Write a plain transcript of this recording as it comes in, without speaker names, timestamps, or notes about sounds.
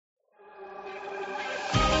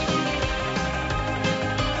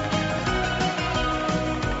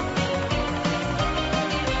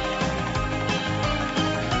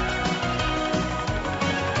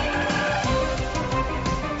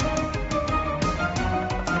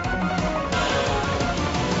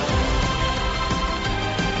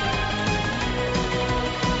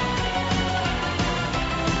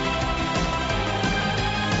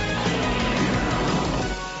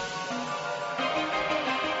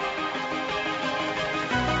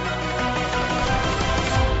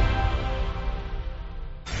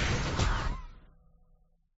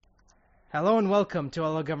Hello and welcome to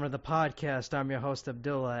Alagummer the podcast. I'm your host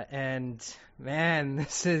Abdullah, and man,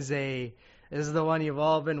 this is the one you've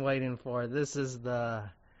all been waiting for. This is the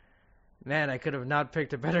man. I could have not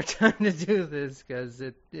picked a better time to do this because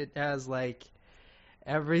it has like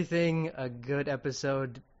everything a good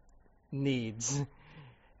episode needs: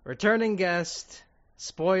 returning guest,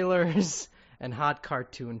 spoilers, and hot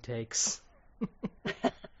cartoon takes.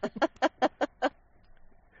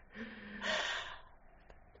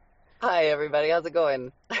 Hi, everybody. How's it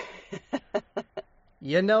going?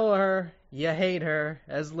 You know her, you hate her,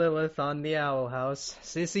 as Lilith on the Owl House.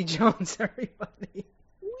 Sissy Jones, everybody.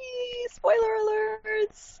 Wee! Spoiler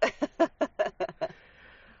alerts!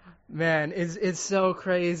 Man, it's so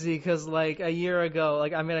crazy because like a year ago,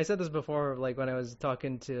 like I mean I said this before, like when I was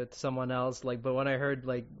talking to someone else, like but when I heard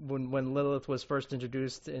like when Lilith was first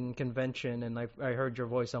introduced in convention and I heard your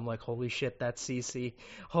voice, I'm like, holy shit, that's Cece.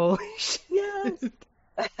 Holy shit. Yes!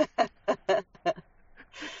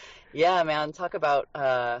 Yeah, man. Talk about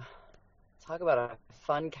a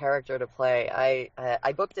fun character to play.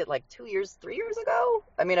 I booked it like 3 years ago.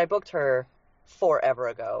 I mean, I booked her forever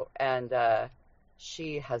ago, and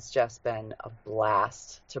she has just been a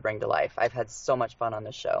blast to bring to life. I've had so much fun on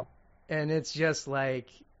this show. And it's just like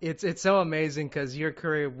it's so amazing because your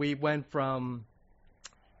career, we went from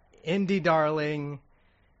indie darling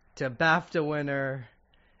to BAFTA winner,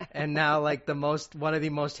 and now like one of the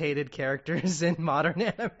most hated characters in modern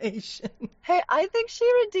animation. Hey, I think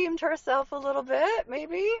she redeemed herself a little bit,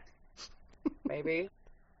 maybe. Maybe.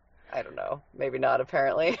 I don't know. Maybe not,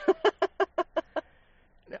 apparently.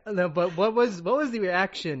 No, but what was the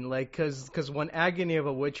reaction like? Because when Agony of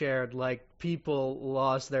a Witch aired, like people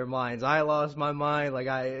lost their minds. I lost my mind. Like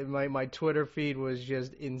my Twitter feed was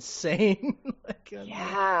just insane.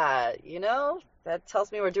 Yeah, that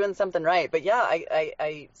tells me we're doing something right. But yeah,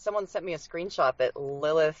 someone sent me a screenshot that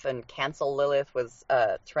Lilith and Cancel Lilith was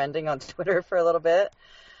trending on Twitter for a little bit.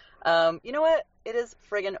 You know what? It is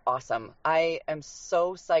friggin' awesome. I am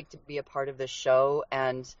so psyched to be a part of this show,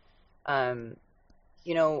 and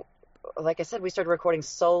like I said, we started recording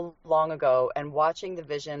so long ago, and watching the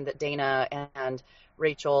vision that Dana and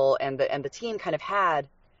Rachel and the team kind of had,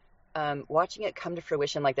 watching it come to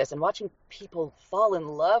fruition like this and watching people fall in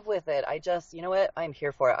love with it, I just, you know what? I'm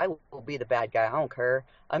here for it. I will be the bad guy. I don't care.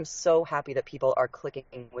 I'm so happy that people are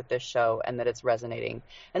clicking with this show and that it's resonating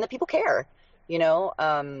and that people care.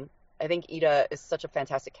 I think Ida is such a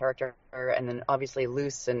fantastic character, and then obviously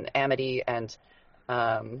Luce and Amity, and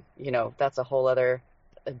that's a whole other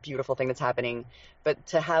beautiful thing that's happening. But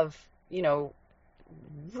to have,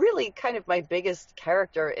 really kind of my biggest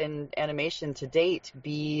character in animation to date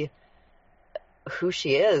be who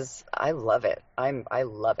she is, I love it. I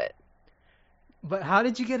love it. But how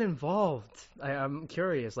did you get involved? I'm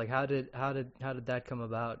curious. Like, how did that come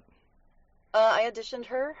about? I auditioned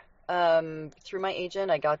her through my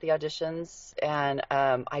agent. I got the auditions, and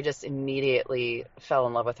I just immediately fell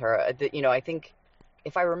in love with her. I think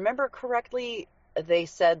if I remember correctly, they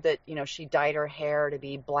said that she dyed her hair to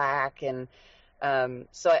be black, and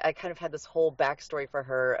so I kind of had this whole backstory for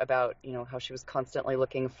her about how she was constantly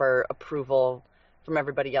looking for approval from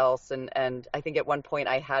everybody else, and I think at one point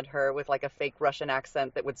I had her with like a fake Russian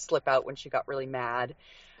accent that would slip out when she got really mad.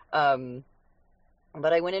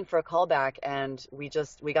 But I went in for a callback, and we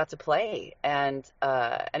got to play, and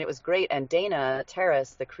it was great. And Dana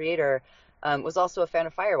Terrace, the creator, was also a fan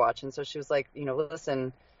of Firewatch, and so she was like,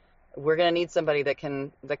 listen, we're gonna need somebody that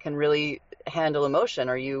can really handle emotion.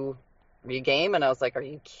 Are you game? And I was like, are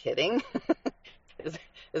you kidding?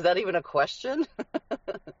 is that even a question?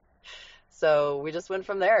 So we just went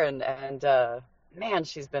from there, and man,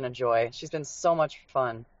 she's been a joy. She's been so much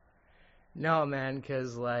fun. No, man,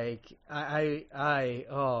 because like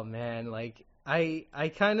oh man, like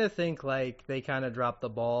I kind of think like they kind of dropped the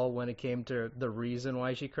ball when it came to the reason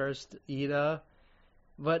why she cursed Ida.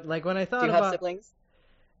 But like when I thought Do you have siblings?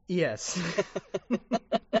 Yes.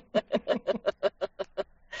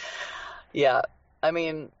 Yeah, I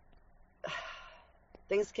mean,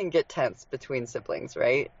 things can get tense between siblings,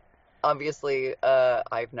 right? Obviously,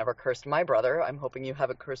 I've never cursed my brother. I'm hoping you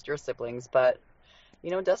haven't cursed your siblings, but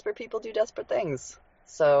desperate people do desperate things.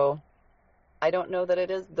 So I don't know that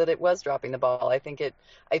it was dropping the ball. I think it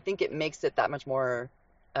makes it that much more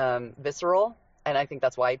visceral, and I think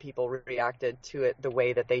that's why people reacted to it the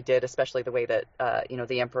way that they did, especially the way that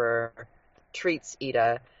the Emperor treats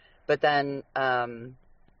Ida. But then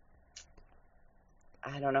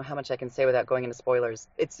I don't know how much I can say without going into spoilers.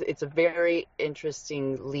 It's a very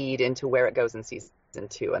interesting lead into where it goes in season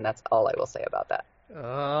 2, and that's all I will say about that.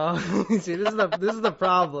 Oh, see, this is the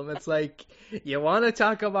problem. It's like you want to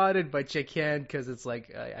talk about it, but you can't because it's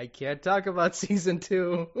like I can't talk about season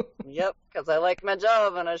two. Yep, because I like my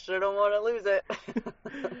job and I sure don't want to lose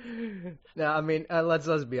it. No, I mean, let's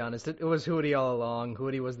be honest. It was Hootie all along.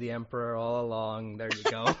 Hootie was the emperor all along. There you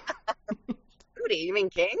go. Hootie, you mean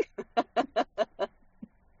King?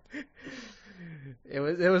 It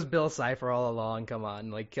was Bill Cipher all along. Come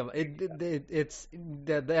on, like it's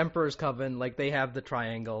the Emperor's Coven. Like they have the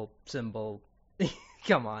triangle symbol.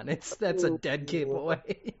 Come on, that's a dead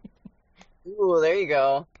giveaway. Ooh, there you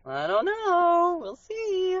go. I don't know. We'll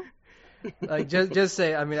see. Like just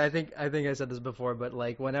say. I mean, I think I said this before, but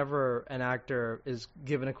like whenever an actor is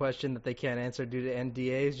given a question that they can't answer due to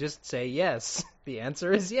NDAs, just say yes. The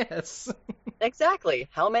answer is yes. Exactly.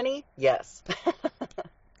 How many? Yes.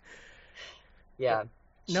 Yeah.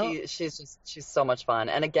 No, She's so much fun.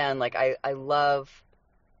 And again, like I love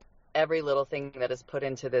every little thing that is put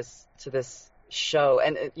into this show.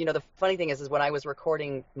 And the funny thing is when I was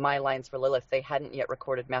recording my lines for Lilith, they hadn't yet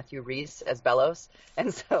recorded Matthew Rhys as Bellows,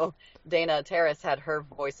 and so Dana Terrace had her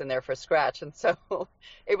voice in there for scratch, and so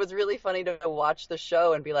it was really funny to watch the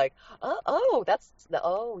show and be like,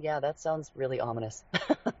 oh yeah, that sounds really ominous,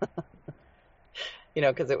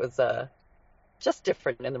 because it was just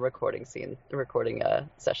different in the recording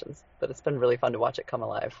sessions. But it's been really fun to watch it come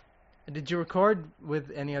alive. did you record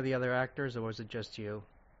with any of the other actors, or was it just you?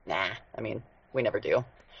 Nah, I mean, we never do.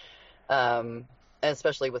 And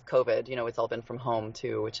especially with COVID, it's all been from home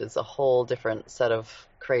too, which is a whole different set of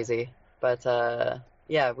crazy. But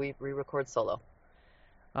yeah, we record solo.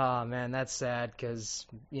 Oh man, that's sad because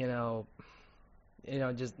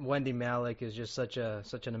just Wendy Malick is just such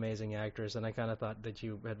an amazing actress, and I kind of thought that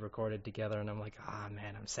you had recorded together, and I'm like,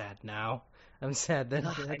 man, I'm sad now. I'm sad that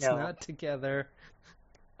it's not together.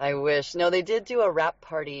 I wish. No, they did do a rap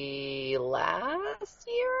party last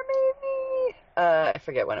year, maybe. I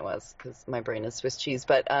forget when it was because my brain is Swiss cheese.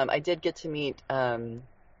 But I did get to meet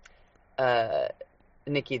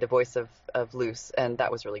Nikki, the voice of Luce, and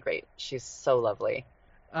that was really great. She's so lovely.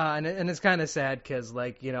 And it's kind of sad because,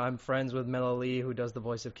 like, I'm friends with Mela Lee, who does the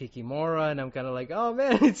voice of Kikimora, and I'm kind of like, oh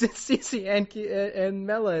man, it's Cece and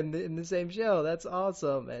Mela in the same show. That's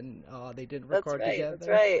awesome. And they didn't record together. That's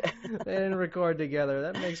right. They didn't record together.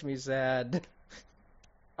 That makes me sad.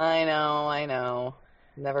 I know.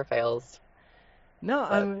 Never fails.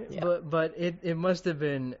 No, yeah. but it must have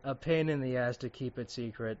been a pain in the ass to keep it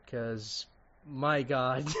secret because, my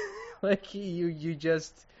God, like you're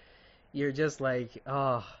just like,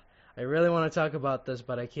 oh, I really want to talk about this,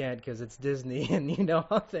 but I can't because it's Disney, and you know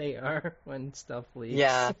how they are when stuff leaks.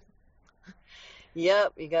 Yeah.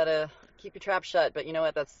 Yep, you gotta keep your trap shut. But you know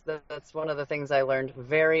what? That's one of the things I learned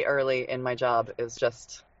very early in my job is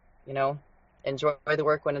just, enjoy the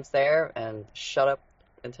work when it's there and shut up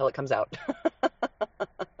until it comes out.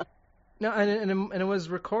 No, and it was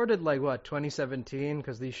recorded like what 2017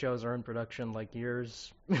 because these shows are in production like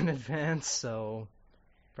years in advance, so.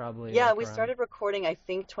 Probably. Yeah, we started recording, I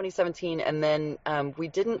think, 2017, and then we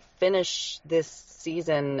didn't finish this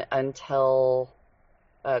season until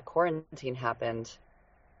quarantine happened.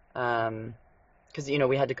 Because,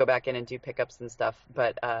 we had to go back in and do pickups and stuff.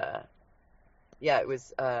 But, yeah, it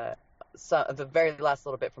was the very last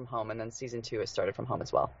little bit from home, and then season 2 is started from home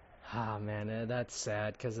as well. Oh, man, that's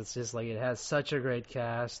sad because it's just like it has such a great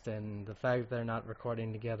cast, and the fact that they're not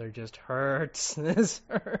recording together just hurts. This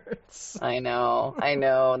hurts. I know.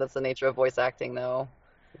 That's the nature of voice acting, though.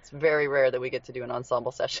 It's very rare that we get to do an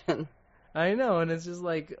ensemble session. I know, and it's just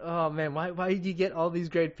like, oh, man, why did you get all these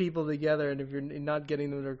great people together, and if you're not getting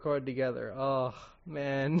them to record together? Oh,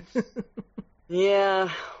 man. Yeah,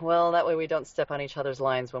 well, that way we don't step on each other's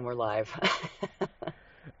lines when we're live.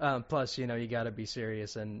 Plus, you gotta be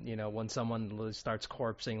serious, and, when someone starts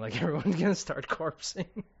corpsing, like, everyone's gonna start corpsing.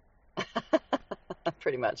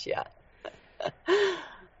 Pretty much, yeah.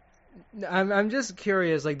 I'm just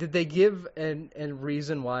curious, like, did they give a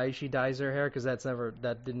reason why she dyes her hair? Because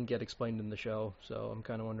that didn't get explained in the show, so I'm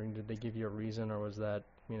kind of wondering, did they give you a reason, or was that,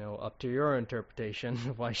 up to your interpretation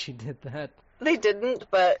of why she did that? They didn't,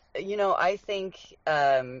 but, I think...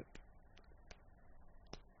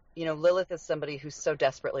 Lilith is somebody who so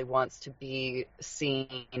desperately wants to be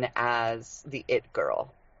seen as the it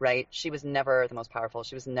girl, right? She was never the most powerful.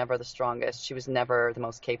 She was never the strongest. She was never the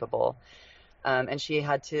most capable. And she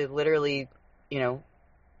had to literally,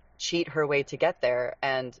 cheat her way to get there.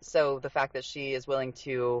 And so the fact that she is willing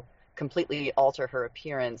to completely alter her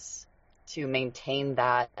appearance to maintain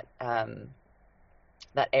that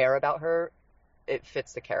air about her, it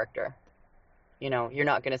fits the character. You're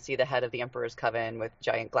not going to see the head of the Emperor's Coven with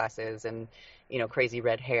giant glasses and, crazy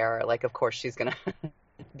red hair. Like, of course, she's going to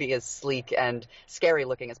be as sleek and scary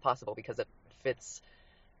looking as possible because fits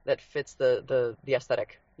the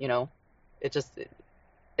aesthetic.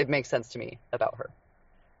 It makes sense to me about her.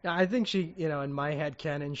 Yeah, I think she, in my head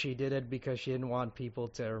canon, she did it because she didn't want people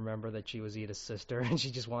to remember that she was Edith's sister, and she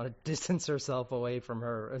just wanted to distance herself away from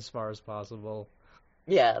her as far as possible.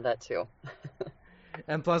 Yeah, that too.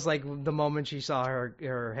 And plus, like, the moment she saw her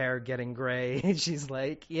hair getting gray, she's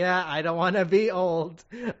like, yeah, I don't want to be old.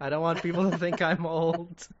 I don't want people to think I'm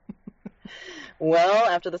old. Well,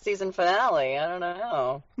 after the season finale, I don't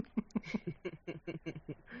know.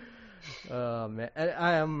 Oh, man.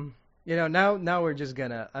 I am, now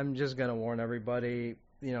I'm just gonna warn everybody,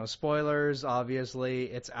 spoilers, obviously,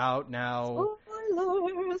 it's out now.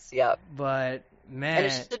 Spoilers! Yep. But, man. And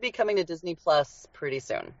it should be coming to Disney Plus pretty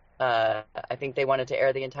soon. I think they wanted to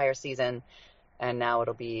air the entire season, and now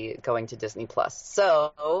it'll be going to Disney Plus.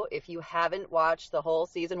 So, if you haven't watched the whole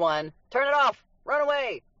season 1, turn it off! Run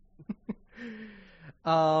away!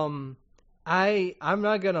 I'm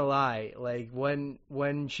not gonna lie. Like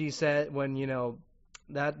when she said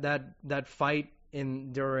that fight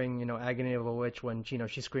during Agony of a Witch, when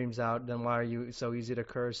she screams out, "Then why are you so easy to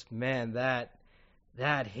curse?" Man, that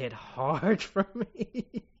hit hard for me.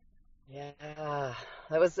 Yeah,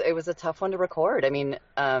 it was a tough one to record. I mean,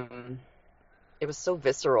 it was so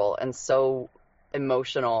visceral and so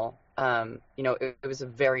emotional. It was a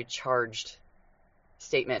very charged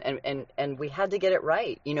statement, and we had to get it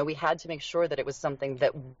right. We had to make sure that it was something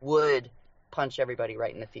that would punch everybody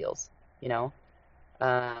right in the feels.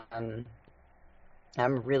 I'm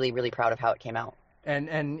really, really proud of how it came out.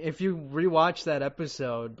 And if you rewatch that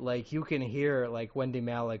episode, like, you can hear like Wendy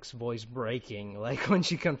Malick's voice breaking, like when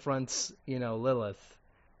she confronts Lilith,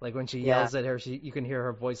 like when she yells at her, you can hear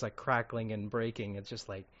her voice like crackling and breaking. It's just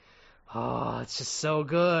like, oh, it's just so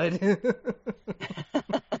good.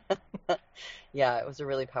 Yeah, it was a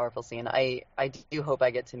really powerful scene. I do hope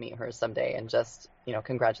I get to meet her someday and just,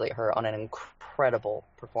 congratulate her on an incredible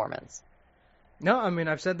performance. No, I mean,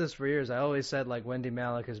 I've said this for years. I always said, like, Wendy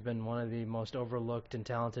Malick has been one of the most overlooked and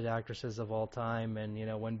talented actresses of all time. And,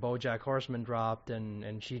 when BoJack Horseman dropped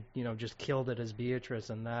and she, just killed it as Beatrice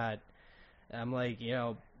and that, I'm like,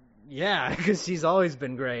 yeah, because she's always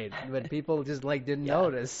been great. But people just, like, didn't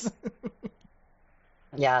notice.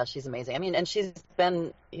 Yeah, she's amazing. I mean, and she's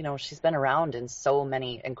been around in so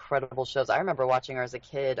many incredible shows. I remember watching her as a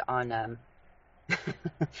kid on,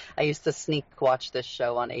 I used to sneak watch this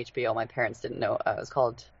show on HBO. My parents didn't know. It was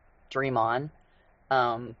called Dream On.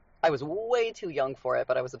 I was way too young for it,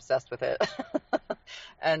 but I was obsessed with it.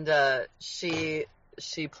 And she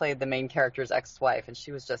played the main character's ex-wife, and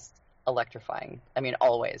she was just electrifying. I mean,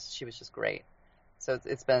 always. She was just great. So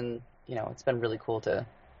it's been really cool to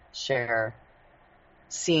share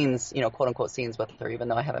scenes, quote unquote scenes with her, even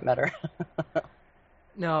though I haven't met her.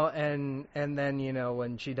 No, and then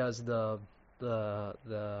when she does the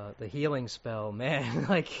healing spell, man,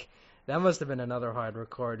 like, that must have been another hard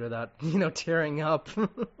record without tearing up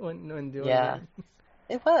when doing it.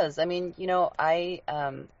 It was. I mean, I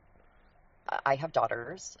have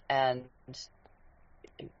daughters, and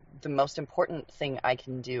the most important thing I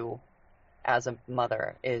can do as a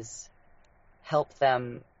mother is help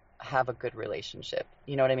them have a good relationship.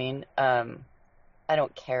 You know what I mean? I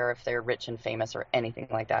don't care if they're rich and famous or anything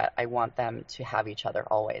like that. I want them to have each other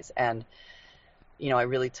always. And, I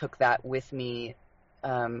really took that with me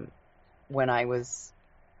when I was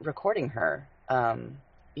recording her.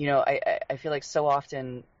 I feel like so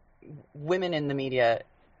often women in the media,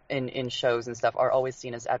 in shows and stuff, are always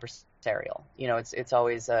seen as adversarial. It's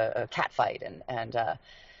always a cat fight, and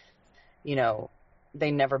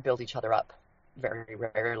they never build each other up, very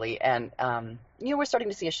rarely. And we're starting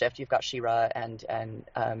to see a shift. You've got She-Ra and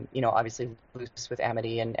obviously Luce with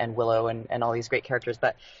Amity and Willow and all these great characters,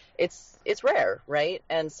 but it's rare, right?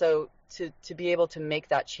 And so to be able to make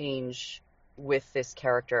that change with this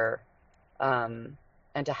character, and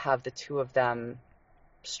to have the two of them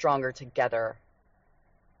stronger together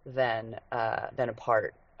than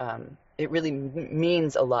apart, it really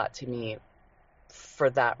means a lot to me for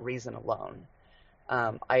that reason alone.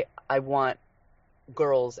 I want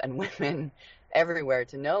girls and women everywhere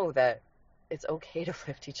to know that it's okay to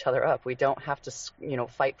lift each other up. We don't have to,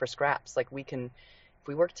 fight for scraps. Like, we can, if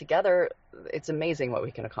we work together, it's amazing what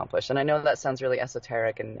we can accomplish. And I know that sounds really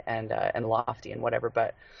esoteric and lofty and whatever,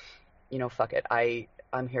 but fuck it.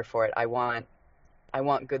 I'm here for it. I want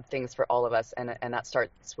good things for all of us, and that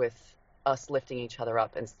starts with us lifting each other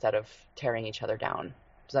up instead of tearing each other down.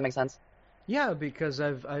 Does that make sense? Yeah, because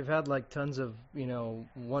I've had like tons of,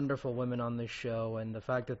 wonderful women on this show, and the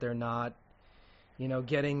fact that they're not,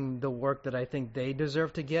 getting the work that I think they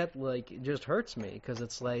deserve to get, like, it just hurts me because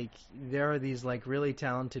it's like there are these like really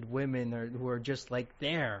talented women who are just like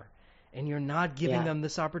there, and you're not giving Yeah, them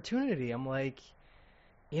this opportunity. I'm like,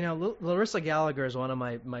 Larissa Gallagher is one of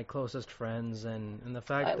my closest friends, and the I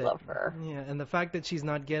fact that love her. yeah, and the fact that she's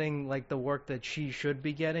not getting like the work that she should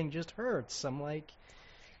be getting just hurts. I'm like,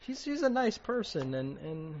 she's a nice person,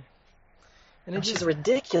 and it And she's just a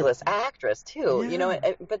ridiculous actress too,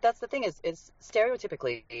 yeah. but that's the thing is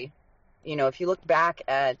stereotypically, if you look back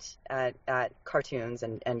at cartoons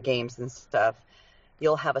and games and stuff,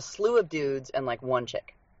 you'll have a slew of dudes and like one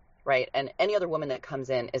chick, right? And any other woman that comes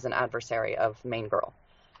in is an adversary of main girl.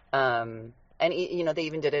 And they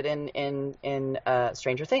even did it in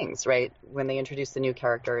Stranger Things, right? When they introduced the new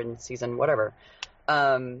character in season whatever.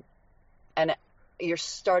 And you're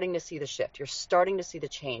starting to see the shift. You're starting to see the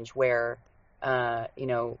change where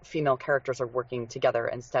female characters are working together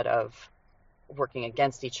instead of working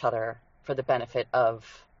against each other for the benefit of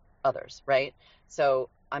others, right? So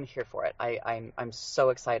I'm here for it. I'm so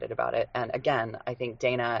excited about it. And again, I think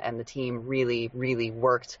Dana and the team really, really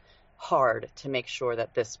worked hard to make sure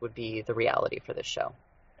that this would be the reality for this show.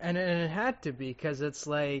 And it had to be because it's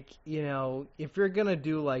like, if you're gonna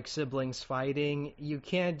do like siblings fighting, you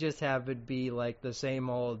can't just have it be like the same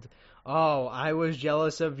old, oh, I was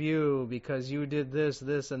jealous of you because you did this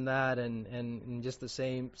and that, and just the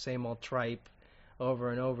same old tripe over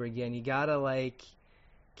and over again. You gotta like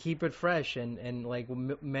keep it fresh, and like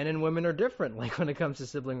men and women are different. Like when it comes to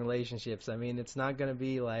sibling relationships, I mean, it's not gonna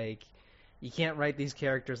be like you can't write these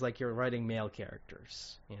characters like you're writing male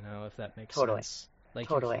characters, if that makes Totally. sense. Like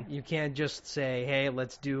Totally. you can't just say, hey,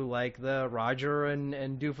 let's do like the Roger and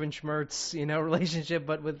Doofenshmirtz, relationship,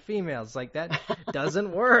 but with females. Like that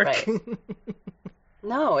doesn't work. Right.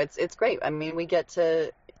 No, it's great. I mean,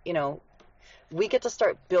 you know, we get to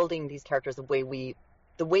start building these characters the way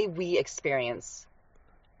we experience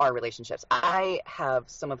our relationships. I have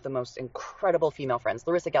some of the most incredible female friends,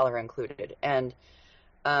 Larissa Gallagher included, and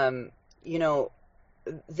um, you know,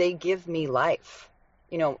 they give me life.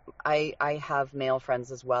 I have male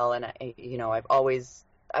friends as well, and I've always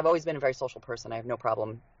been a very social person. I have no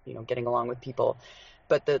problem, getting along with people.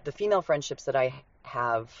 But the female friendships that I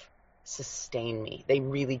have sustain me. They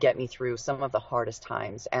really get me through some of the hardest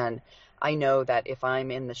times. And I know that if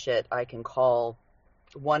I'm in the shit, I can call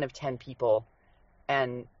one of 10 people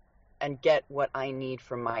and get what I need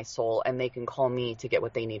from my soul, and they can call me to get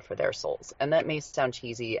what they need for their souls. And that may sound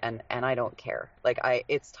cheesy, and I don't care. Like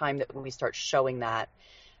it's time that we start showing that,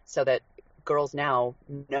 so that girls now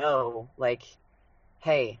know, like,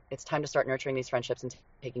 hey, it's time to start nurturing these friendships and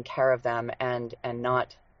taking care of them, and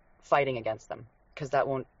not fighting against them, because that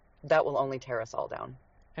will only tear us all down.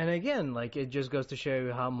 And again, like it just goes to show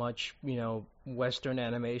you how much, Western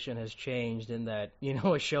animation has changed in that,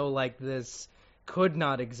 a show like this could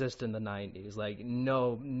not exist in the 90s. Like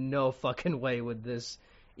no fucking way would this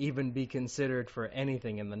even be considered for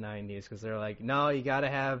anything in the 90s because they're like, no, you got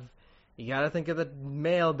to think of the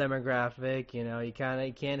male demographic,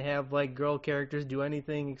 you can't have like girl characters do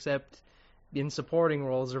anything except in supporting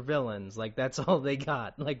roles or villains. Like that's all they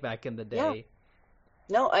got like back in the Yeah. day.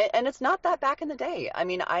 No, and it's not that back in the day. I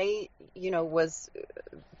mean, I, was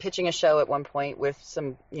pitching a show at one point with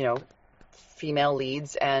some, female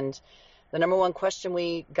leads, and the number one question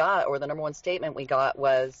we got, or the number one statement we got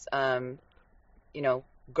was, you know,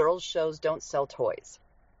 girls shows don't sell toys,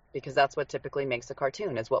 because that's what typically makes a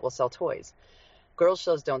cartoon, is what will sell toys. Girls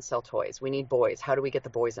shows don't sell toys. We need boys. How do we get the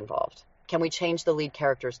boys involved? Can we change the lead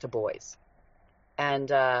characters to boys?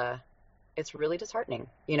 And it's really disheartening.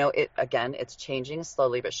 It's changing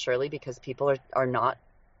slowly but surely, because people are not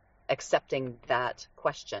accepting that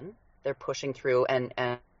question. They're pushing through and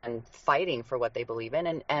fighting for what they believe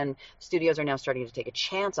in, and studios are now starting to take a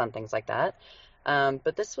chance on things like that.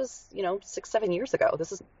 But this was, 6-7 years ago.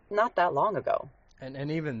 This is not that long ago.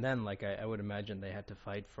 And even then, like I would imagine they had to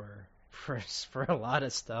fight for a lot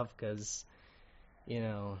of stuff because, you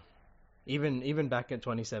know, even back in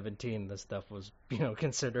 2017, this stuff was,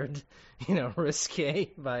 considered, risque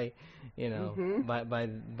by, Hmm.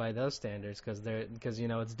 by those standards because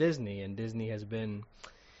it's Disney, and Disney has been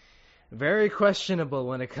very questionable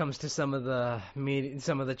when it comes to some of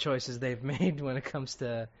the choices they've made when it comes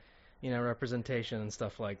to, representation and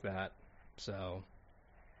stuff like that. So,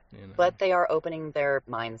 you know. But they are opening their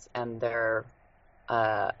minds and their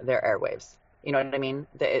airwaves. You know what I mean?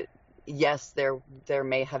 Yes, there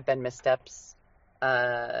may have been missteps,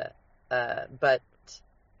 but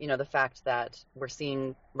the fact that we're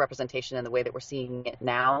seeing representation in the way that we're seeing it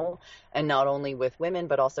now, and not only with women,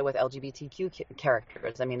 but also with LGBTQ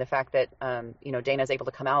characters. I mean, the fact that, Dana is able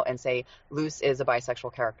to come out and say, Luce is a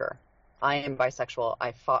bisexual character. I am bisexual.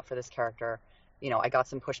 I fought for this character. I got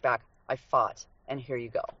some pushback. I fought, and here you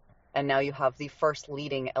go. And now you have the first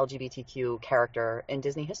leading LGBTQ character in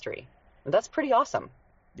Disney history. And that's pretty awesome.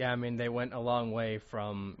 Yeah, I mean, they went a long way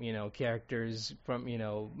from, characters from,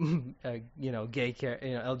 gay,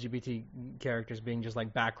 LGBT characters being just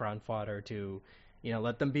like background fodder to,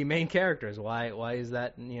 let them be main characters. Why is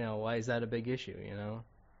that, why is that a big issue,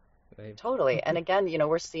 Totally. And again,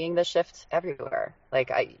 we're seeing the shift everywhere. Like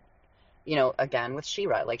again with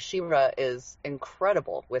She-Ra, like She-Ra is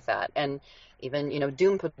incredible with that. And even,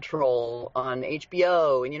 Doom Patrol on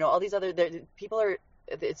HBO and, all these other, people are,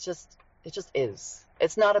 it just is.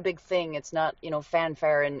 It's not a big thing. It's not,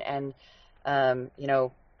 fanfare and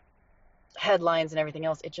headlines and everything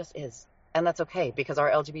else. It just is. And that's okay because our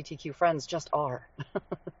LGBTQ friends just are,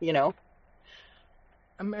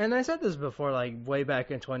 And I said this before, like way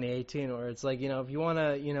back in 2018, where it's like, if you want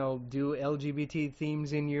to, do LGBT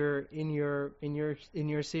themes in your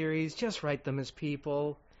series, just write them as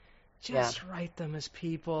people. Just write them as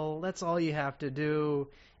people. That's all you have to do.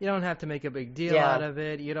 You don't have to make a big deal out of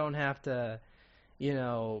it. You don't have to,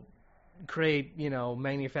 create,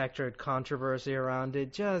 manufactured controversy around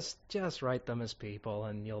it. Just write them as people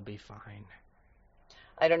and you'll be fine.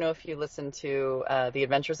 I don't know if you listen to The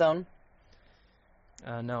Adventure Zone.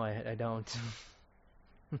 No, I don't.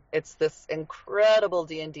 It's this incredible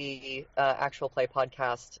D&D actual play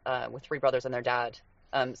podcast with three brothers and their dad.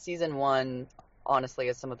 Season 1, honestly,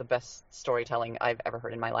 is some of the best storytelling I've ever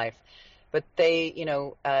heard in my life. But they,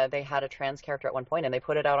 they had a trans character at one point, and they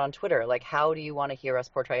put it out on Twitter. Like, how do you want to hear us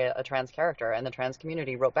portray a trans character? And the trans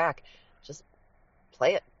community wrote back, just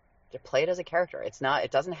play it. Play it as a character. It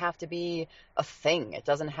doesn't have to be a thing. It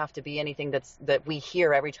doesn't have to be anything that we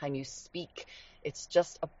hear every time you speak. It's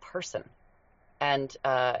just a person. And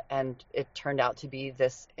it turned out to be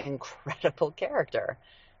this incredible character.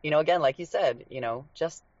 Again, like you said,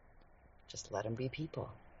 just let them be people.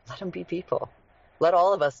 Let them be people. Let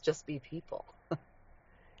all of us just be people.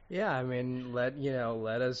 Yeah, I mean, let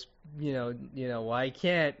us, why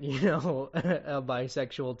can't, a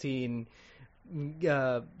bisexual teen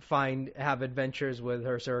have adventures with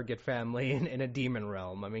her surrogate family in a demon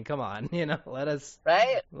realm? I mean, come on, let us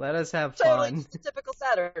have totally fun. Just a typical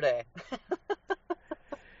Saturday.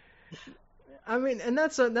 I mean, and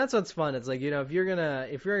that's what's fun. It's like, if you're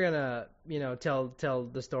gonna tell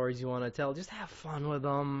the stories you want to tell, just have fun with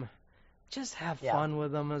them. Just have fun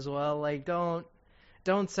with them as well. Like, don't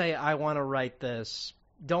say I want to write this.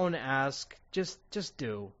 Don't ask. Just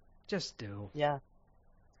do. Just do. Yeah.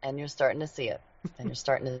 And you're starting to see it.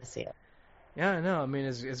 Yeah, no, I mean,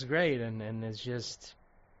 it's great, and it's just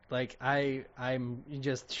like I'm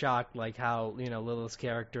just shocked, like how Lilith's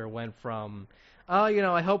character went from, oh,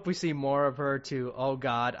 I hope we see more of her, to, oh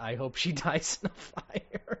God, I hope she dies in a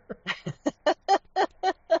fire.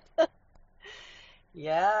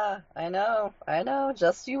 Yeah, I know.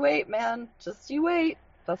 Just you wait, man. Just you wait.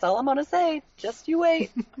 That's all I'm gonna say. Just you wait.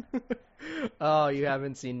 Oh, you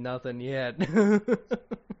haven't seen nothing yet.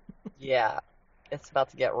 Yeah, it's about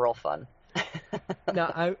to get real fun.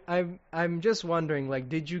 Now, I'm just wondering, like,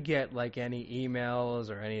 did you get like any emails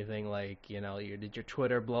or anything, like, did your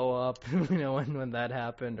Twitter blow up, when that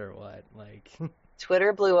happened, or what? Like,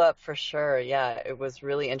 Twitter blew up for sure. Yeah, it was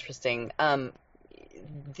really interesting. One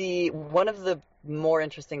of the more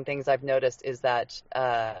interesting things I've noticed is that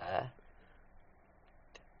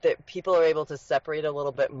that people are able to separate a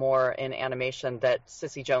little bit more in animation that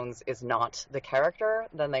Cissy Jones is not the character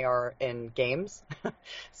than they are in games.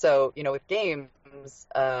 So, with games,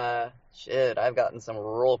 I've gotten some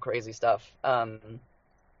real crazy stuff. I've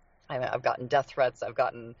gotten death threats. I've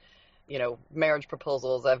gotten, marriage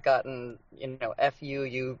proposals. I've gotten, F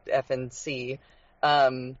you effing C.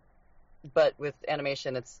 But with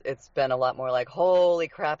animation, it's been a lot more like, holy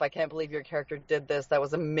crap, I can't believe your character did this. That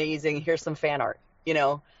was amazing. Here's some fan art,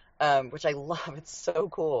 which I love. It's so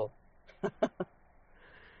cool.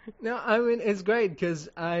 No, I mean, it's great because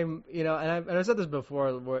I'm, and I've said this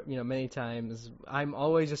before, many times. I'm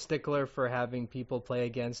always a stickler for having people play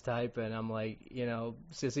against type, and I'm like,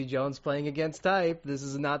 Cissy Jones playing against type. This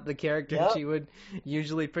is not the character she would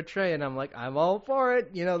usually portray, and I'm like, I'm all for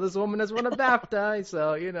it. This woman has won a BAFTA,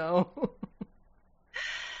 so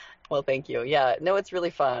Well, thank you. Yeah, no, it's really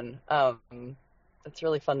fun. It's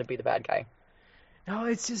really fun to be the bad guy. No,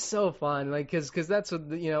 it's just so fun, like, cause that's what,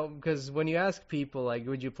 cause when you ask people, like,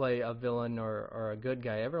 would you play a villain or a good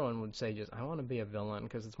guy, everyone would say just, I want to be a villain,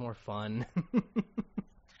 cause it's more fun.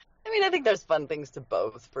 I think there's fun things to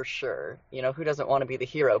both for sure. Who doesn't want to be the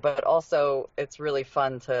hero? But also, it's really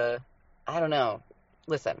fun to, I don't know.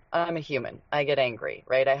 Listen, I'm a human. I get angry,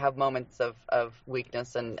 right? I have moments of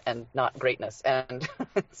weakness and not greatness. And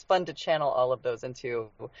it's fun to channel all of those into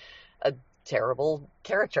a terrible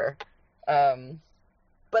character.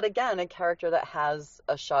 But again, a character that has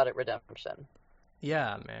a shot at redemption.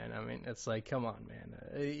 Yeah, man. I mean, it's like, come on, man.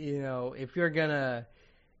 If you're gonna,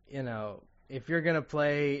 if you're gonna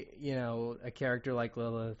play, a character like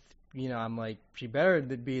Lilith, I'm like, she better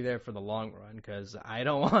be there for the long run, because I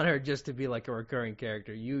don't want her just to be like a recurring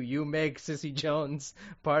character. You make Cissy Jones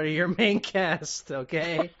part of your main cast,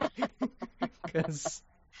 okay? Because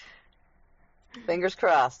fingers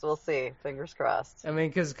crossed. We'll see. Fingers crossed. I mean,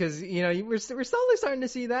 because we're slowly starting to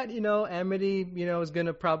see that Amity is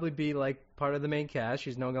gonna probably be like part of the main cast.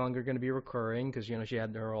 She's no longer gonna be recurring because she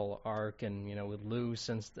had her whole arc and with Luce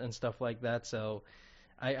and stuff like that. So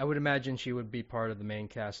I would imagine she would be part of the main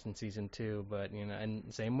cast in season 2. But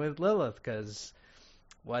and same with Lilith, because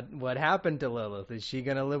what happened to Lilith? Is she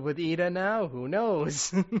gonna live with Ida now? Who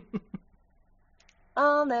knows?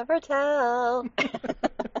 I'll never tell.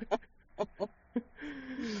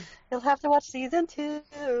 You'll have to watch season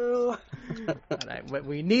 2. But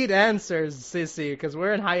we need answers, Sissy, because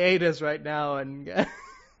we're in hiatus right now, and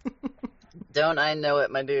don't I know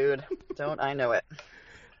it, my dude? Don't I know it?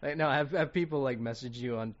 No, have people like message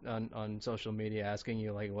you on social media asking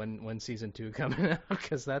you like when season 2 coming out?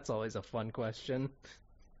 Because that's always a fun question.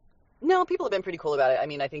 No, people have been pretty cool about it. I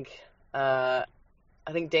mean, I think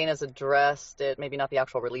Dana's addressed it, maybe not the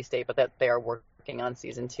actual release date, but that they are working on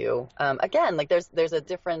season 2. Again, like there's a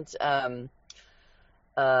different I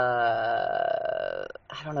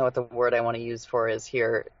don't know what the word I want to use for is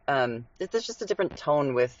here. There's just a different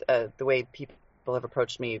tone with the way people have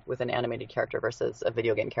approached me with an animated character versus a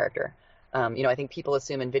video game character. I think people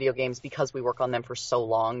assume in video games, because we work on them for so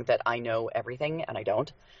long, that I know everything, and I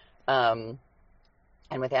don't. And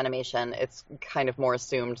with animation, it's kind of more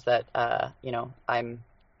assumed that I'm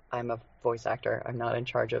a voice actor. I'm not in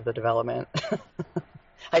charge of the development.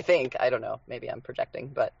 I think. I don't know. Maybe I'm projecting,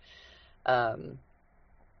 but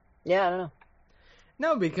yeah, I don't know.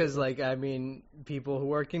 No, because people who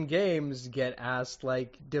work in games get asked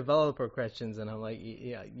like developer questions, and I'm like,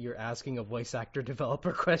 yeah, you're asking a voice actor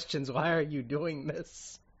developer questions. Why are you doing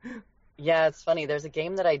this? Yeah, it's funny. There's a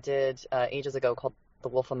game that I did ages ago called The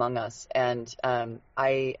Wolf Among Us, and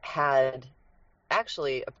I had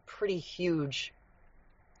actually a pretty huge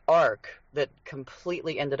arc that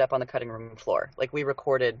completely ended up on the cutting room floor. Like, we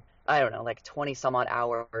recorded, I don't know, like 20 some odd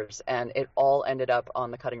hours, and it all ended up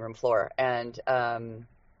on the cutting room floor. And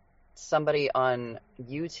somebody on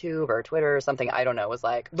YouTube or Twitter or something, I don't know, was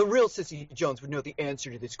like, the real Cissy Jones would know the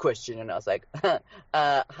answer to this question. And I was like,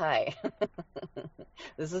 hi.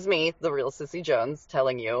 This is me, the real Cissy Jones,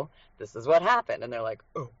 telling you this is what happened. And they're like,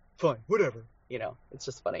 oh, fine, whatever. It's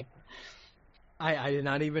just funny. I did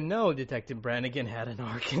not even know Detective Brannigan had an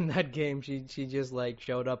arc in that game. She just like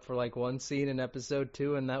showed up for like one scene in episode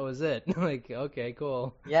 2, and that was it. Like, okay,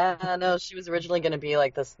 cool. Yeah, no, she was originally going to be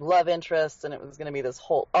like this love interest, and it was going to be this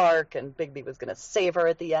whole arc, and Bigby was going to save her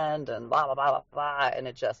at the end, and blah blah blah blah blah, and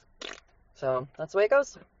it just, so that's the way it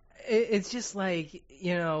goes. It's just like,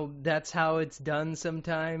 that's how it's done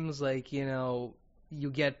sometimes. Like, you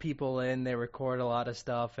get people in, they record a lot of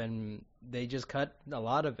stuff, and they just cut a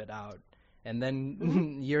lot of it out. And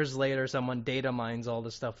then years later, someone data mines all the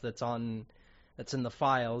stuff that's in the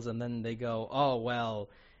files, and then they go, oh, well,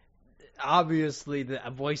 obviously a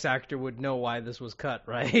voice actor would know why this was cut,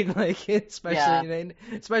 right? Like, especially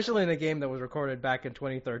in a game that was recorded back in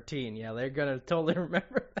 2013. Yeah, they're going to totally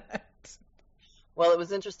remember that. Well, it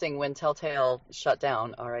was interesting when Telltale shut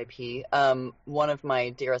down, RIP. One of my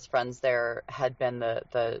dearest friends there had been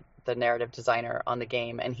the narrative designer on the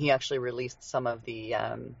game, and he actually released some of the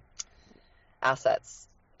assets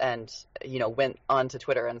and went on to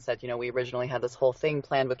Twitter and said, we originally had this whole thing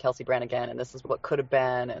planned with Kelsey Brannigan, and this is what could have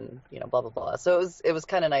been, and blah blah blah. So it was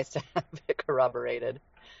kind of nice to have it corroborated.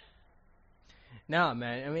 No,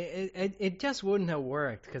 man, I mean it just wouldn't have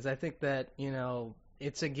worked, because I think that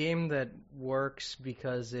it's a game that works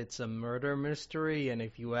because it's a murder mystery, and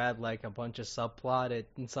if you add like a bunch of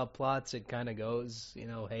subplots, it kind of goes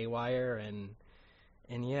haywire,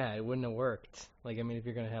 and yeah, it wouldn't have worked. Like, I mean, if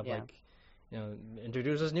you're gonna have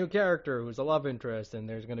introduce this new character who's a love interest, and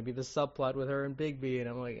there's going to be this subplot with her and Bigby, and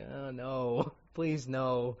I'm like, oh no, please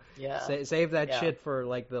no. Yeah. Save that shit for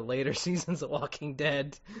like the later seasons of Walking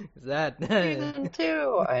Dead. Is that season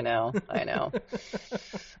 2? I know. I know.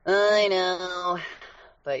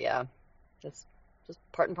 But yeah, just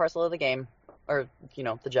part and parcel of the game, or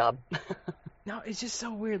the job. No, it's just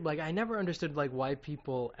so weird. Like, I never understood like why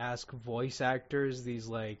people ask voice actors these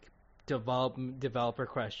like developer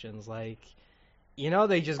questions. Like,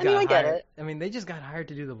 they just I mean, got I get hired. it. I mean, they just got hired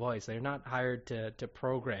to do the voice. They're not hired to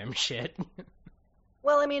program shit.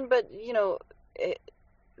 Well, I mean, but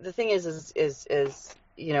the thing is,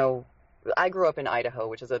 I grew up in Idaho,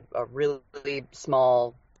 which is a really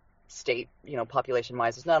small state, population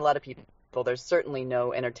wise. There's not a lot of people. There's certainly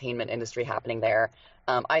no entertainment industry happening there.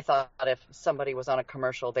 I thought if somebody was on a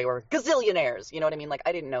commercial, they were gazillionaires. You know what I mean? Like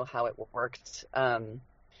I didn't know how it worked.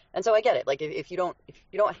 And so I get it. Like if you don't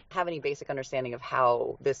have any basic understanding of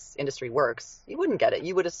how this industry works, you wouldn't get it.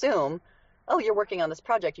 You would assume, oh, you're working on this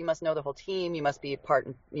project, you must know the whole team, you must be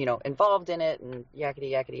involved in it, and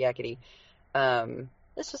yakety yakety yakety.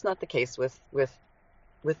 It's just not the case with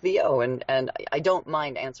VO, and I don't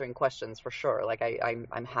mind answering questions for sure. Like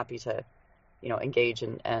I'm happy to engage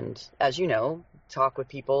and as you know, talk with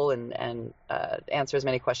people and answer as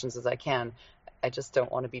many questions as I can. I just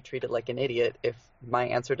don't want to be treated like an idiot if my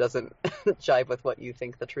answer doesn't jive with what you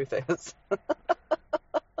think the truth is.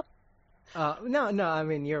 No, I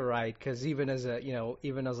mean you're right. Because even as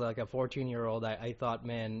like a 14-year-old, I thought,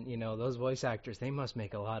 man, those voice actors, they must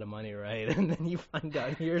make a lot of money, right? And then you find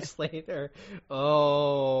out years later,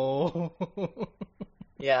 oh.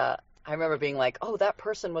 Yeah, I remember being like, oh, that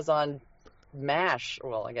person was on MASH.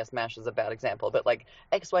 Well, I guess MASH is a bad example, but like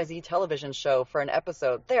XYZ television show for an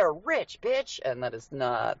episode. They're rich, bitch. And that is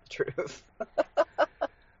not the truth.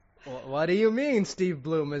 What do you mean Steve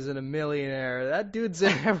Bloom isn't a millionaire? That dude's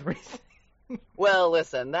in everything. Well,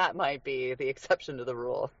 listen, that might be the exception to the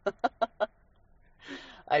rule.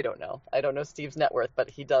 I don't know. I don't know Steve's net worth, but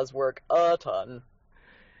he does work a ton.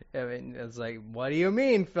 I mean, it's like, what do you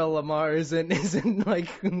mean Phil Lamar isn't like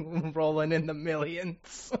rolling in the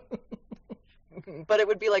millions? But it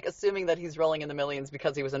would be like assuming that he's rolling in the millions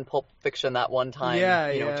because he was in Pulp Fiction that one time,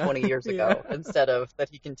 yeah. 20 years ago, Yeah. instead of that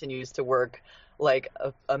he continues to work like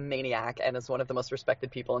a maniac and is one of the most respected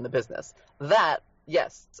people in the business. That,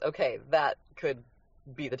 yes, okay, that could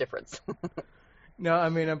be the difference. No, I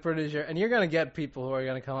mean, I'm pretty sure. And you're going to get people who are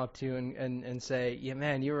going to come up to you and say, yeah,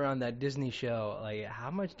 man, you were on that Disney show. Like, how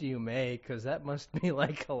much do you make? Because that must be,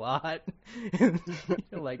 like, a lot. And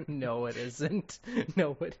you're like, no, it isn't.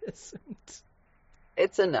 No, it isn't.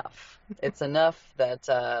 It's enough. It's enough that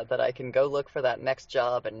that I can go look for that next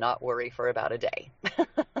job and not worry for about a day.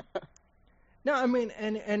 No, I mean,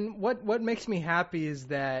 and what makes me happy is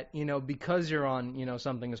that, because you're on,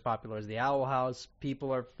 something as popular as the Owl House,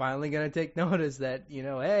 people are finally going to take notice that,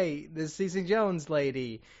 hey, this Cece Jones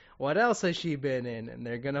lady, what else has she been in? And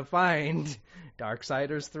they're going to find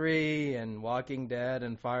Darksiders 3 and Walking Dead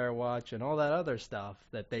and Firewatch and all that other stuff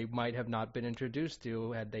that they might have not been introduced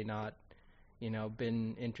to had they not,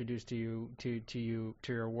 been introduced to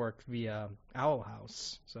your work via Owl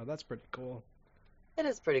House. So that's pretty cool. It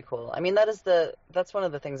is pretty cool. I mean, that's one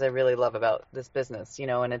of the things I really love about this business,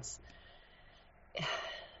 and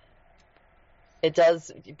it does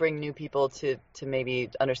bring new people to maybe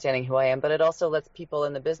understanding who I am, but it also lets people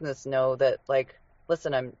in the business know that, like,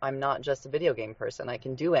 listen, I'm not just a video game person. I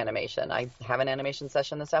can do animation. I have an animation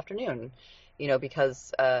session this afternoon,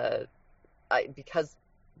 because because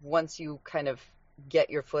once you kind of get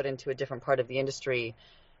your foot into a different part of the industry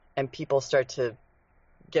and people start to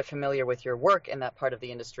get familiar with your work in that part of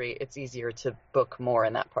the industry, it's easier to book more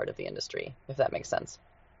in that part of the industry, if that makes sense.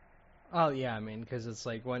 Oh yeah, I mean, because it's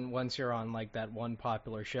like once you're on like that one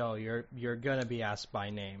popular show, you're gonna be asked by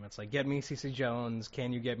name. It's like, get me CeCe Jones.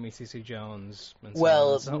 Can you get me CeCe Jones? And so on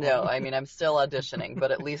Well, and so no, on. I mean, I'm still auditioning, but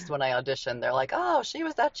at least when I audition, they're like, oh, she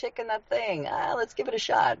was that chick in that thing. Let's give it a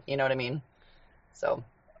shot. You know what I mean? So,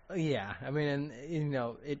 Yeah, I mean,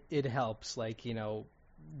 and it helps. Like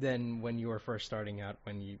then when you were first starting out,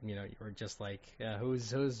 when you were just like,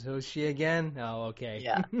 who's she again? Oh, okay.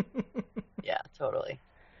 yeah, yeah, totally,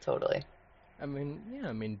 totally. I mean, yeah,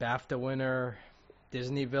 I mean BAFTA winner,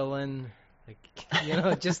 Disney villain,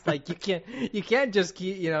 like just like you can't just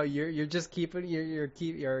keep you're just keeping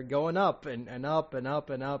you're going up and up and up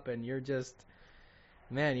and up, and you're just,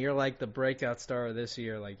 man, you're like the breakout star of this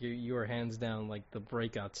year. Like you are hands down like the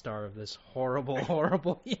breakout star of this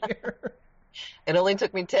horrible year. It only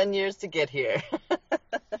took me 10 years to get here.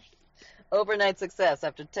 Overnight success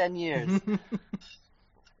after 10 years.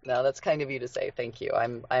 No, that's kind of you to say. Thank you.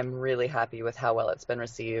 I'm really happy with how well it's been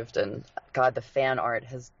received, and God, the fan art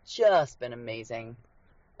has just been amazing.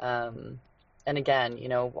 And again,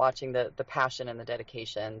 watching the passion and the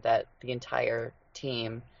dedication that the entire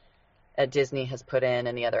team at Disney has put in,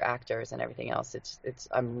 and the other actors and everything else,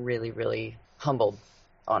 I'm really, really humbled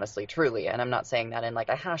honestly, truly. And I'm not saying that in like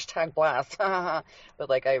a hashtag blast, but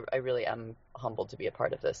like I really am humbled to be a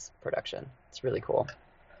part of this production. It's really cool.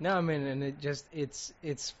 No, I mean, and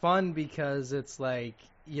it's fun because it's like,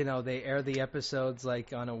 they air the episodes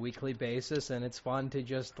like on a weekly basis, and it's fun to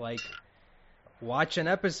just like watch an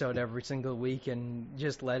episode every single week and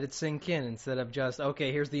just let it sink in instead of just,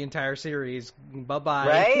 okay, here's the entire series, bye bye.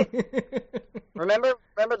 Right? Remember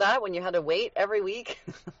that when you had to wait every week?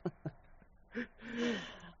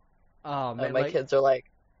 Oh man, my kids are like,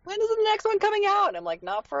 when is the next one coming out? And I'm like,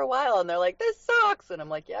 not for a while. And they're like, this sucks. And I'm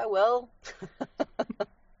like, yeah, well.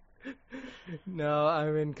 No, I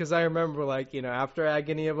mean, because I remember, like, after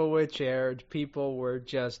Agony of a Witch aired, people were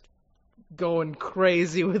just going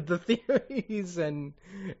crazy with the theories and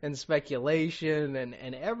speculation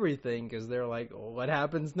and everything, because they're like, oh, what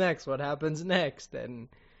happens next? What happens next? And,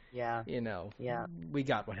 yeah, we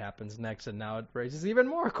got what happens next, and now it raises even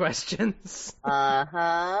more questions.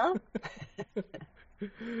 Uh-huh.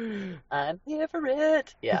 I'm here for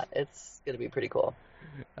it. Yeah, it's going to be pretty cool.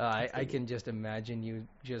 I can just imagine you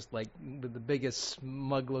just like with the biggest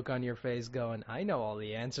smug look on your face going, I know all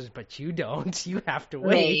the answers, but you don't. You have to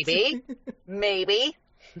wait. Maybe.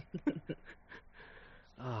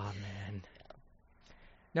 Oh man.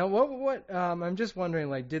 Now what I'm just wondering,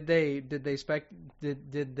 like, did they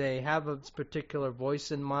have a particular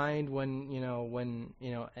voice in mind when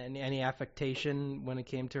any affectation when it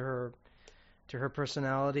came to her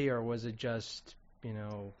personality, or was it just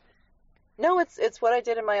No, it's what I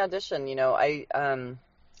did in my audition. I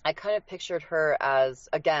kind of pictured her as,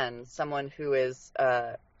 again, someone who is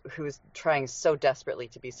trying so desperately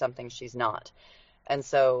to be something she's not. And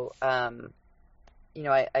so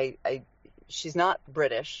she's not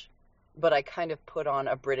British, but I kind of put on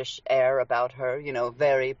a British air about her,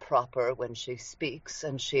 very proper when she speaks,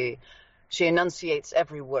 and she enunciates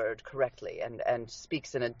every word correctly and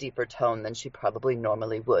speaks in a deeper tone than she probably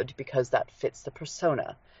normally would, because that fits the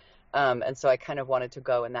persona. And so I kind of wanted to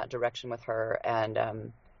go in that direction with her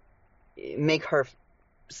and make her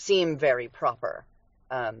seem very proper,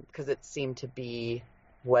 because it seemed to be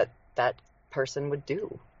what that person would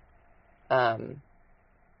do.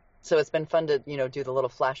 So it's been fun to, do the little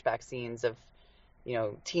flashback scenes of,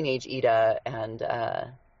 teenage Ida and,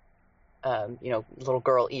 little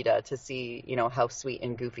girl Ida, to see, how sweet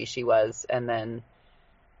and goofy she was. And then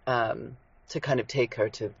to kind of take her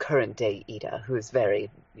to current day Ida, who is very,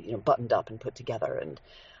 buttoned up and put together and,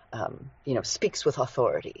 speaks with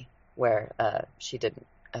authority, where she didn't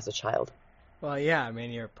as a child. Well, yeah, I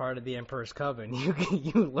mean, you're part of the Emperor's Coven. You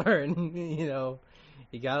learn,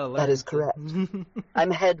 you gotta learn. That is correct.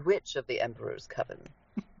 I'm head witch of the Emperor's Coven.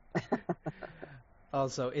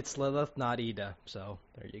 Also, it's Lilith, not Ida, so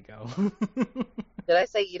there you go. Did I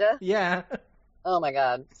say Ida? Yeah. Oh my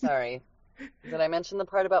God, sorry. Did I mention the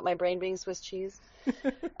part about my brain being Swiss cheese?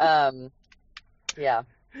 Yeah,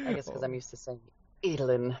 I guess because I'm used to saying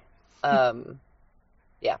Edelin.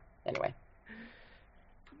 Yeah, anyway.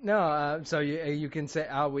 No, so you can say,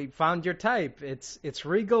 we found your type. It's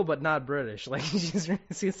regal but not British. Like,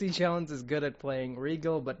 Cece Jones is good at playing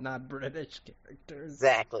regal but not British characters.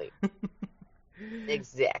 Exactly.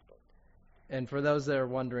 Exactly. And for those that are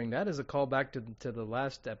wondering, that is a callback to the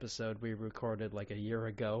last episode we recorded like a year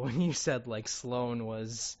ago, when you said like Sloane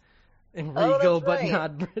was regal but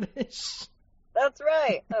not British. That's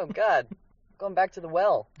right. Oh God, going back to the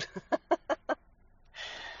well.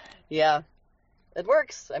 Yeah. It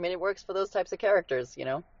works. I mean, it works for those types of characters,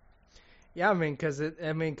 Yeah, I mean, because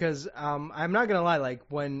I'm not gonna lie. Like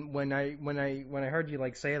when I heard you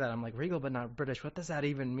like say that, I'm like, regal but not British. What does that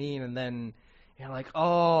even mean? And then you're like,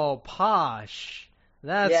 oh, posh.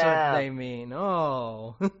 That's what they mean.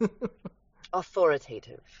 Oh,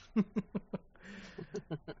 authoritative.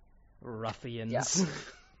 Ruffians. Yeah.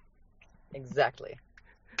 Exactly.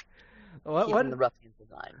 What the ruffian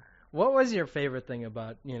design. What was your favorite thing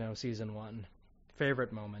about season 1?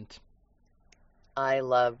 Favorite moment? I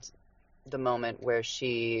loved the moment where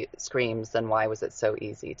she screams, "Then why was it so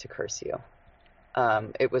easy to curse you?"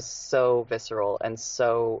 It was so visceral, and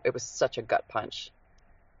it was such a gut punch.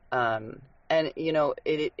 And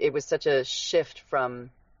it was such a shift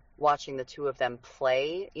from watching the two of them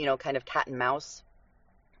play, kind of cat and mouse,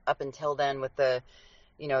 up until then with the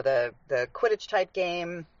Quidditch type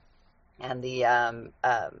game, and the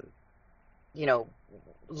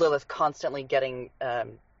Lilith constantly getting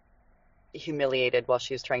humiliated while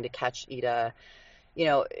she was trying to catch Ida.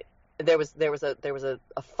 There was a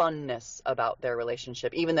funness about their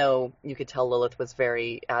relationship, even though you could tell Lilith was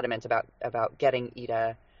very adamant about getting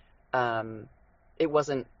Ida. There was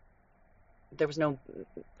no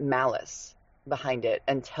malice behind it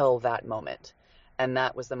until that moment. And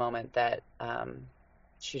that was the moment that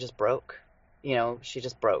she just broke. She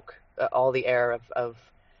just broke. All the air of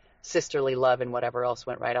sisterly love and whatever else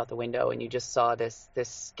went right out the window, and you just saw this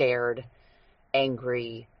scared,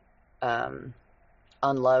 angry,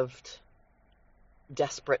 unloved,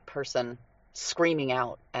 desperate person screaming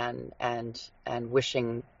out and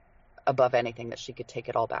wishing above anything that she could take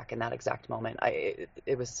it all back in that exact moment.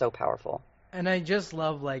 It was so powerful. And I just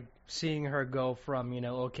love like seeing her go from,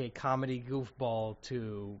 comedy goofball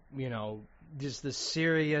to, just the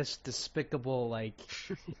serious, despicable, like,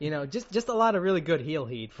 just a lot of really good heel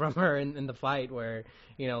heat from her in the fight where,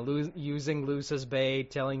 using Luce as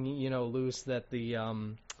bait, telling, Luce that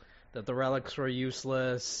the relics were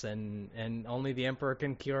useless and only the Emperor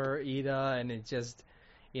can cure Ida, and it's just,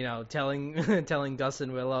 telling Gus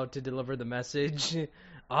and Willow to deliver the message.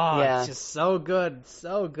 Oh, yeah. It's just so good,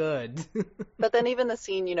 so good. But then even the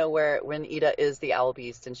scene, when Ida is the owl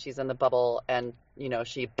beast and she's in the bubble and,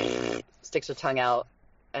 she sticks her tongue out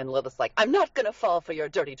and Lilith's like, I'm not going to fall for your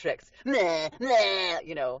dirty tricks. Nah,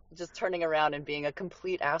 nah, just turning around and being a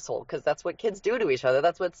complete asshole because that's what kids do to each other.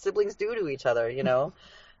 That's what siblings do to each other, I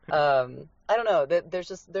don't know.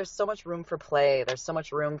 There's so much room for play. There's so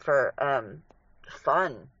much room for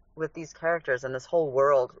fun with these characters and this whole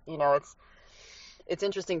world. It's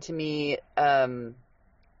interesting to me that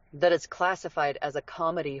it's classified as a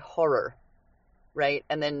comedy horror, right?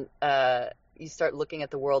 And then you start looking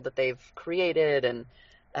at the world that they've created, and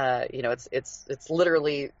it's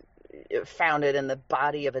literally founded in the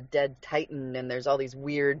body of a dead titan, and there's all these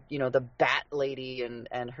weird, the bat lady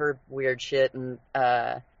and her weird shit, and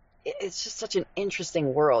it's just such an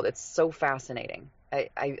interesting world. It's so fascinating.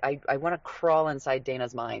 I want to crawl inside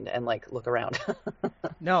Dana's mind and like look around.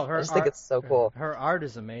 No, I just think it's so cool. Her art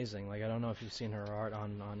is amazing. Like I don't know if you've seen her art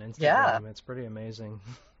on Instagram. Yeah. It's pretty amazing.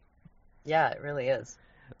 Yeah, it really is.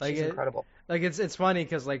 Like She's incredible. Like it's funny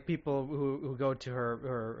because like people who go to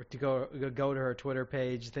her go to her Twitter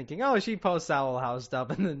page thinking, oh, she posts Owl House stuff,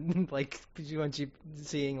 and then like when she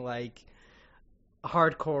seeing like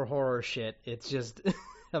hardcore horror shit, it's just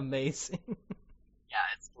amazing. Yeah,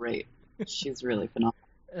 it's great. She's really phenomenal.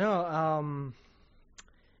 Man,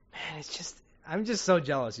 it's just I'm just so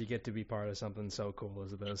jealous you get to be part of something so cool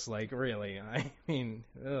as this. Like really, I mean,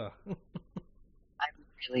 ugh. I'm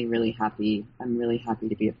really, really happy. I'm really happy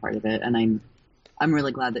to be a part of it, and I'm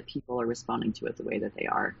really glad that people are responding to it the way that they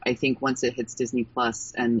are. I think once it hits Disney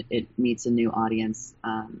Plus and it meets a new audience,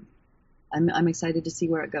 I'm excited to see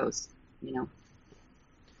where it goes.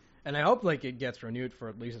 And I hope like it gets renewed for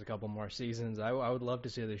at least a couple more seasons. I would love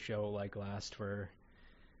to see the show like last for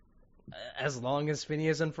as long as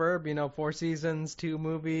Phineas and Ferb. 4 seasons, 2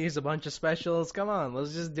 movies, a bunch of specials. Come on,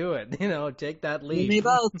 let's just do it. Take that leap. Me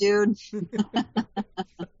both, dude.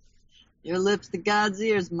 Your lips to God's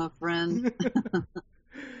ears, my friend.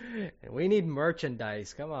 We need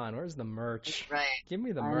merchandise. Come on, where's the merch? Right. Give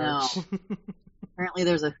me the merch. Apparently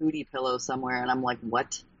there's a Hootie pillow somewhere, and I'm like,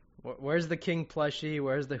 what? Where's the King plushie?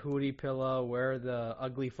 Where's the Hootie pillow? Where are the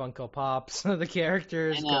ugly Funko Pops? The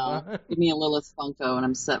characters? I know. Give me a Lilith Funko and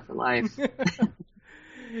I'm set for life.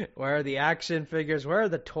 Where are the action figures? Where are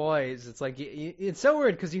the toys? It's like, it's so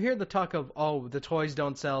weird because you hear the talk of, oh, the toys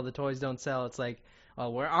don't sell, the toys don't sell. It's like,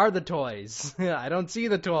 oh, where are the toys? I don't see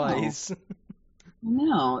the toys.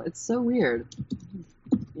 No, it's so weird.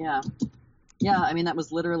 Yeah. Yeah, I mean, that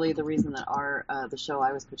was literally the reason that the show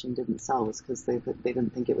I was pitching didn't sell, was because they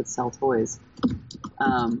didn't think it would sell toys.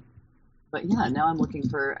 But yeah, now I'm looking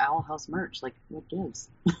for Owl House merch. Like, what gives?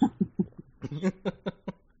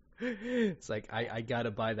 It's like, I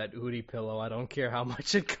gotta buy that Hootie pillow. I don't care how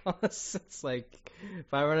much it costs. It's like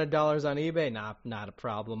 $500 on eBay. Nah, not a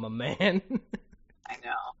problem, a man. I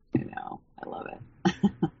know. I love it.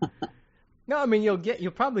 No, I mean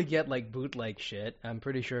you'll probably get like bootleg shit. I'm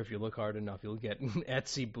pretty sure if you look hard enough, you'll get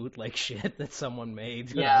Etsy bootleg shit that someone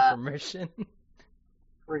made without permission.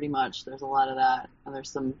 Pretty much, there's a lot of that. And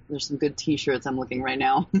there's some good T-shirts. I'm looking right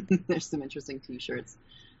now. There's some interesting T-shirts,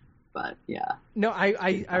 but yeah. No,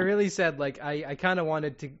 I really said like I kind of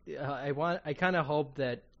wanted to. I kind of hope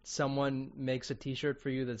that someone makes a T-shirt for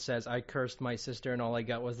you that says I cursed my sister and all I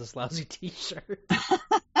got was this lousy T-shirt.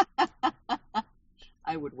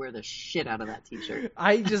 I would wear the shit out of that T-shirt.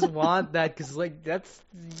 I just want that because, like,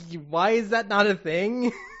 why is that not a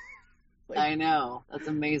thing? Like, I know, that's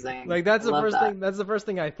amazing. Like that's the first thing. That's the first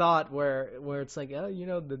thing I thought. Where it's like, oh,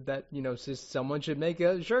 someone should make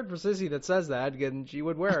a shirt for Sissy that says that, and she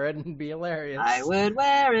would wear it and be hilarious. I would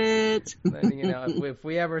wear it. And, if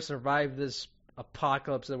we ever survive this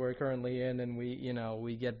apocalypse that we're currently in, and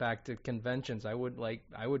we get back to conventions, I would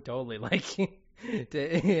totally like.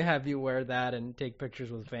 to have you wear that and take pictures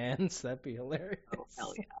with fans. That'd be hilarious. Oh,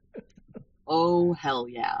 hell yeah. Oh, hell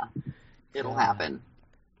yeah. It'll happen.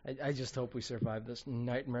 I just hope we survive this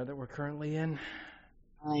nightmare that we're currently in.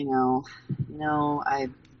 I know. I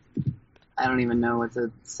don't even know what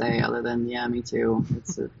to say other than, yeah, me too.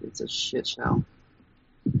 It's a shit show.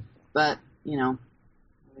 But, what are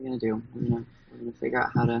we going to do? We're gonna figure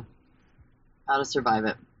out how to survive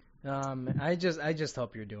it. I just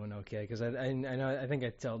hope you're doing okay, because I know, I think I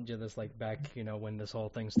told you this like back, when this whole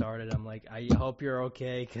thing started. I'm like, I hope you're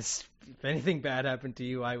okay, because if anything bad happened to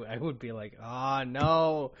you, I would be like, oh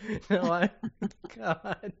no, God.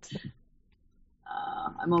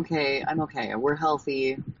 I'm okay. We're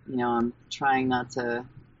healthy. I'm trying not to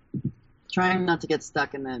get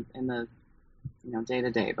stuck in the day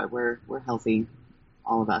to day, but we're healthy,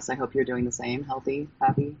 all of us. I hope you're doing the same, healthy,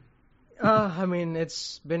 happy. I mean,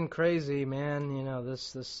 it's been crazy, man.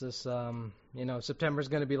 This September's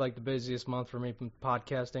going to be like the busiest month for me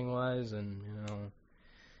podcasting wise, and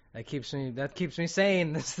that keeps me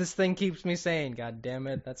sane. This thing keeps me sane. God damn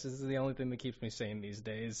it, this is the only thing that keeps me sane these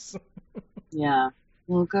days. Yeah.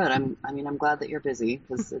 Well, good. I'm glad that you're busy,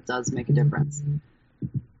 because it does make a difference.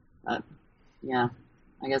 But yeah,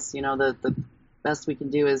 I guess the best we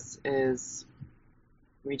can do is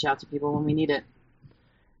reach out to people when we need it.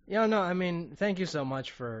 Yeah, no, I mean, thank you so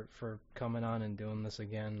much for coming on and doing this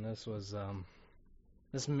again. This was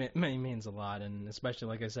this means a lot, and especially,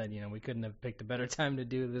 like I said, we couldn't have picked a better time to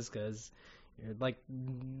do this, because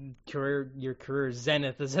your career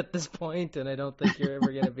zenith is at this point, and I don't think you're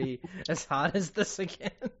ever going to be as hot as this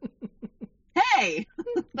again. Hey,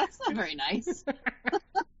 that's not very nice.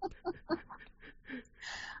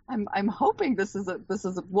 I'm hoping this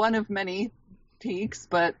is one of many peaks,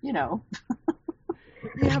 but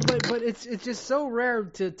Yeah, but it's just so rare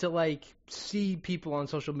to like see people on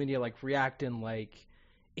social media like reacting like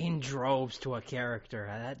in droves to a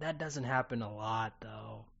character. That doesn't happen a lot,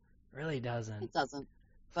 though. It really doesn't. It doesn't.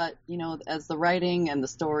 But as the writing and the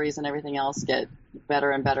stories and everything else get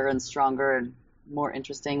better and better and stronger and more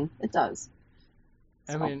interesting, it does.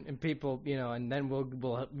 I mean, and people, and then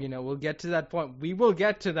we'll get to that point. We will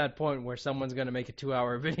get to that point where someone's going to make a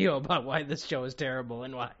 2-hour video about why this show is terrible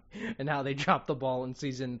and how they dropped the ball in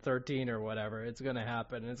season 13 or whatever. It's going to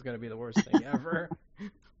happen, and it's going to be the worst thing ever.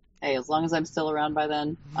 Hey, as long as I'm still around by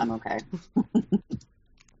then, I'm okay.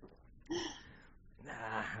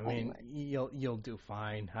 I mean, you'll do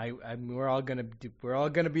fine. We're all gonna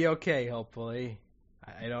be okay, hopefully.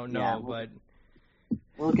 I don't know, but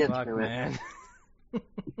we'll get through it. Man.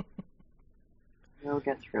 We'll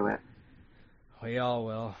get through it. We all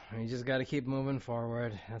will. We just got to keep moving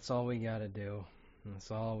forward. That's all we got to do.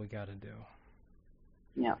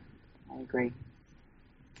 Yeah, I agree.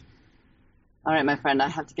 All right, my friend, I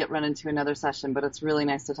have to get running to another session, but it's really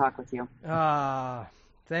nice to talk with you.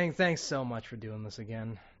 Thanks so much for doing this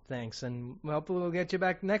again. Thanks, and hopefully we'll get you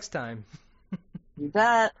back next time. You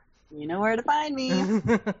bet. You know where to find me.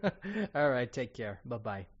 All right, take care.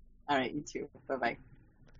 Bye-bye. All right, you too. Bye-bye.